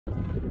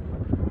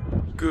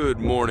Good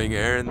morning,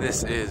 Aaron.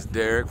 This is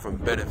Derek from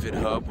Benefit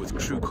Hub with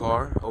Crew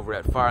Car over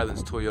at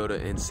Firelands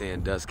Toyota in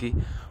Sandusky.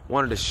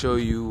 Wanted to show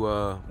you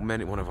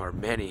one of our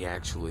many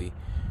actually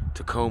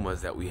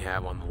Tacomas that we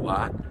have on the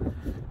lot.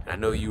 And I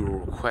know you were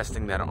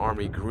requesting that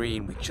Army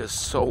Green. We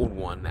just sold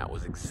one that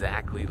was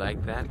exactly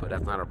like that, but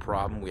that's not a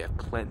problem. We have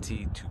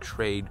plenty to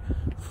trade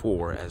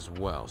for as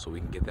well, so we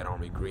can get that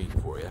Army Green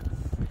for you.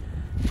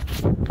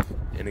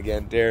 And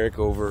again, Derek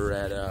over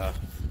at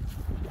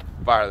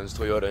Firelands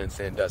Toyota in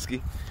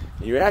Sandusky.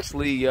 You're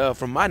actually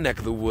from my neck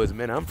of the woods,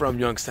 man. I'm from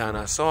Youngstown.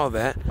 I saw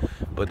that,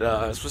 but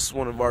this was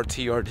one of our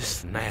TR. This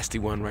is a nasty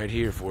one right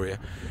here for you.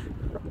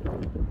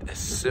 A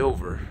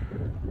silver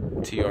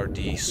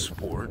TRD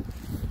Sport.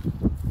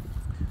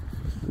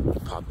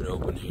 Pop it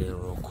open here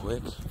real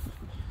quick.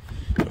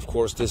 Of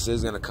course, this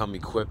is going to come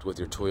equipped with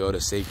your Toyota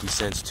Safety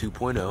Sense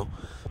 2.0. So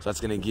that's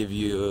going to give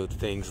you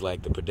things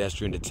like the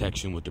pedestrian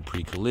detection with the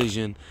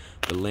pre-collision,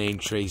 the lane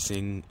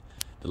tracing,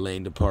 the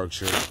lane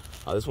departure.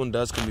 This one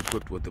does come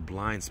equipped with the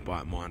blind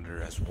spot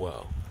monitor as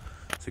well.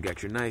 So you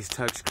got your nice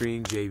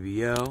touchscreen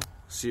JBL,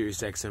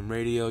 Sirius XM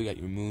radio. You got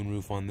your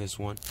moonroof on this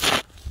one.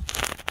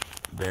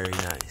 Very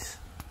nice.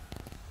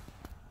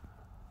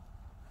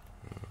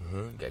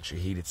 Got your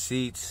heated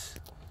seats.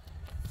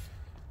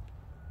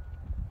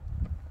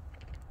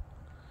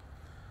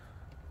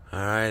 All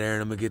right,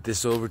 Aaron, I'm gonna get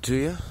this over to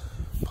you.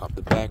 Pop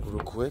the back real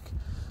quick.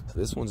 So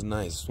this one's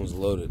nice. This one's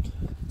loaded.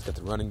 It's got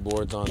the running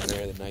boards on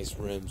there, the nice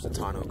rims, the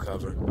tonneau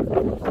cover.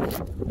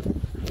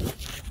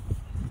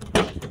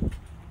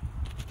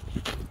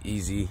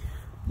 Easy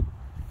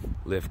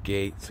lift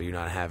gate, so you're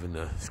not having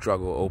to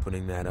struggle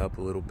opening that up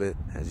a little bit,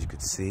 as you can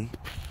see.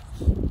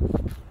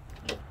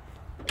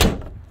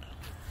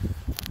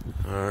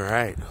 All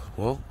right.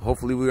 Well,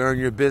 hopefully we earn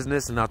your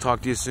business, and I'll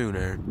talk to you soon,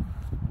 Aaron.